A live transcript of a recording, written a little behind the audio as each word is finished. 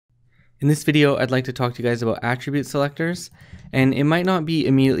In this video, I'd like to talk to you guys about attribute selectors, and it might not be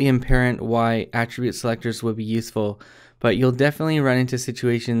immediately apparent why attribute selectors would be useful, but you'll definitely run into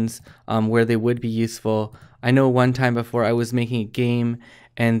situations where they would be useful. I know one time before I was making a game,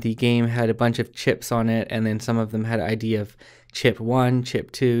 and the game had a bunch of chips on it, and then some of them had an ID of chip 1,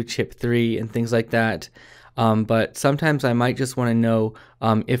 chip 2, chip 3, and things like that. But sometimes I might just want to know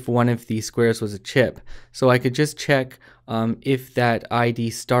if one of these squares was a chip. So I could just check if that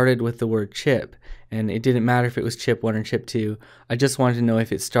ID started with the word chip, and it didn't matter if it was chip 1 or chip 2. I just wanted to know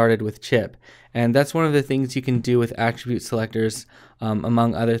if it started with chip. And that's one of the things you can do with attribute selectors,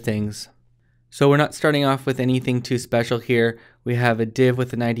 among other things. So we're not starting off with anything too special here. We have a div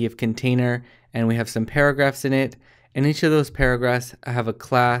with an ID of container, and we have some paragraphs in it. And each of those paragraphs have a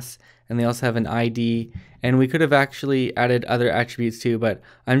class, and they also have an ID. And we could have actually added other attributes too, but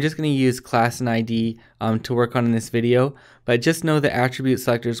I'm just going to use class and ID to work on in this video. But just know that attribute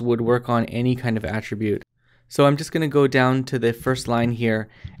selectors would work on any kind of attribute. So I'm just going to go down to the first line here,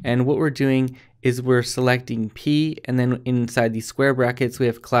 and what we're doing is we're selecting P, and then inside these square brackets we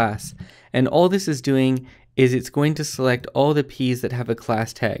have class. And all this is doing is it's going to select all the P's that have a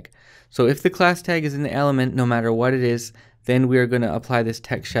class tag. So if the class tag is in the element, no matter what it is, then we are going to apply this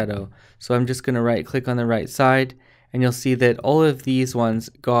text shadow. So I'm just going to right click on the right side, and you'll see that all of these ones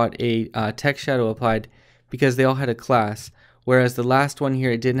got a text shadow applied because they all had a class, whereas the last one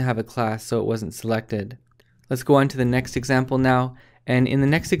here, it didn't have a class, so it wasn't selected. Let's go on to the next example now. And in the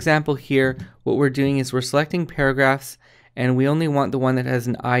next example here, what we're doing is we're selecting paragraphs, and we only want the one that has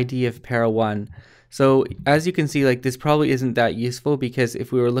an ID of para 1. So as you can see, like, this probably isn't that useful, because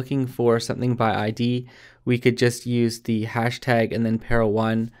if we were looking for something by ID, we could just use the hashtag and then para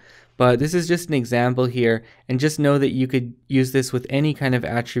 1. But this is just an example here, and just know that you could use this with any kind of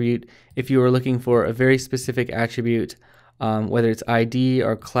attribute. If you were looking for a very specific attribute, whether it's ID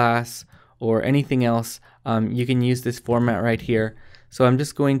or class or anything else, you can use this format right here. So I'm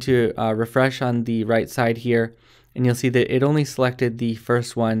just going to refresh on the right side here, and you'll see that it only selected the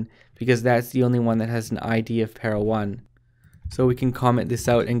first one because that's the only one that has an ID of para 1. So we can comment this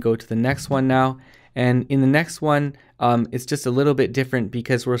out and go to the next one now. And in the next one, it's just a little bit different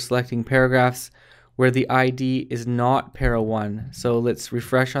because we're selecting paragraphs where the ID is not para 1. So let's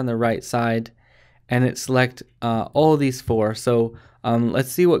refresh on the right side, and it select all these 4. So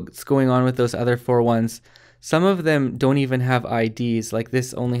let's see what's going on with those other 4 ones. Some of them don't even have IDs, like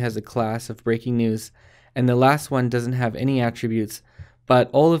this only has a class of breaking news, and the last one doesn't have any attributes, but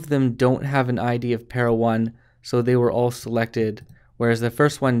all of them don't have an ID of para 1, so they were all selected, whereas the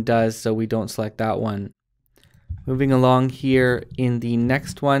first one does, so we don't select that one. Moving along here, in the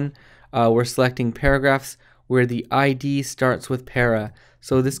next one, we're selecting paragraphs where the ID starts with para.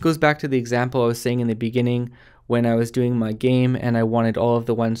 So this goes back to the example I was saying in the beginning when I was doing my game and I wanted all of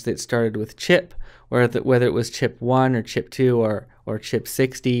the ones that started with chip, whether it was chip 1 or chip 2 or chip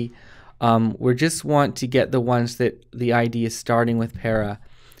 60. We just want to get the ones that the ID is starting with para.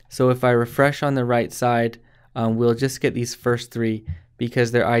 So if I refresh on the right side, we'll just get these first 3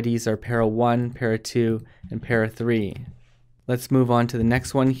 because their IDs are para 1, para 2, and para 3. Let's move on to the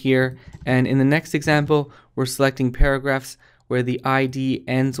next one here. And in the next example, we're selecting paragraphs where the ID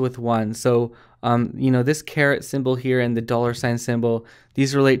ends with 1. So, this caret symbol here and the $ symbol,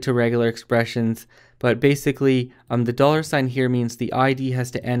 these relate to regular expressions. But basically, the $ here means the ID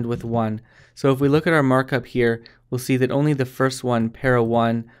has to end with 1. So if we look at our markup here, we'll see that only the first one, para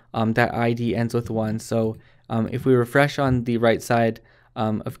 1, that ID ends with 1. So if we refresh on the right side,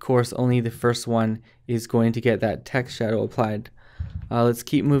 of course, only the first one is going to get that text shadow applied. Let's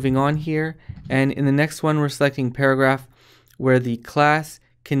keep moving on here. And in the next one, we're selecting paragraph where the class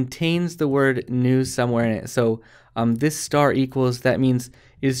contains the word news somewhere in it. So this star equals, that means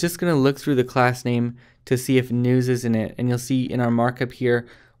it's just going to look through the class name to see if news is in it. And you'll see in our markup here,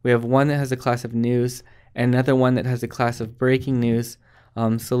 we have one that has a class of news and another one that has a class of breaking news.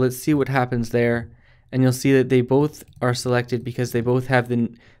 So let's see what happens there. And you'll see that they both are selected because they both have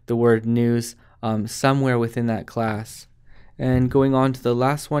the word news somewhere within that class. And going on to the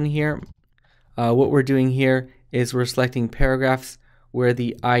last one here, what we're doing here is we're selecting paragraphs where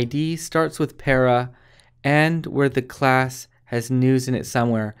the ID starts with para and where the class has news in it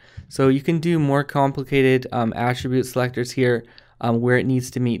somewhere. So you can do more complicated attribute selectors here where it needs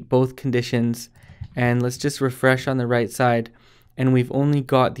to meet both conditions. And let's just refresh on the right side, and we've only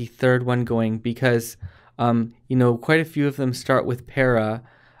got the third one going because quite a few of them start with para,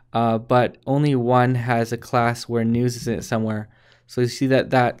 but only one has a class where news is in it somewhere. So you see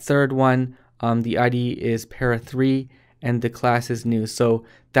that third one, the ID is para 3 and the class is news. So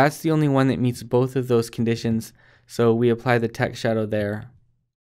that's the only one that meets both of those conditions. So we apply the text shadow there.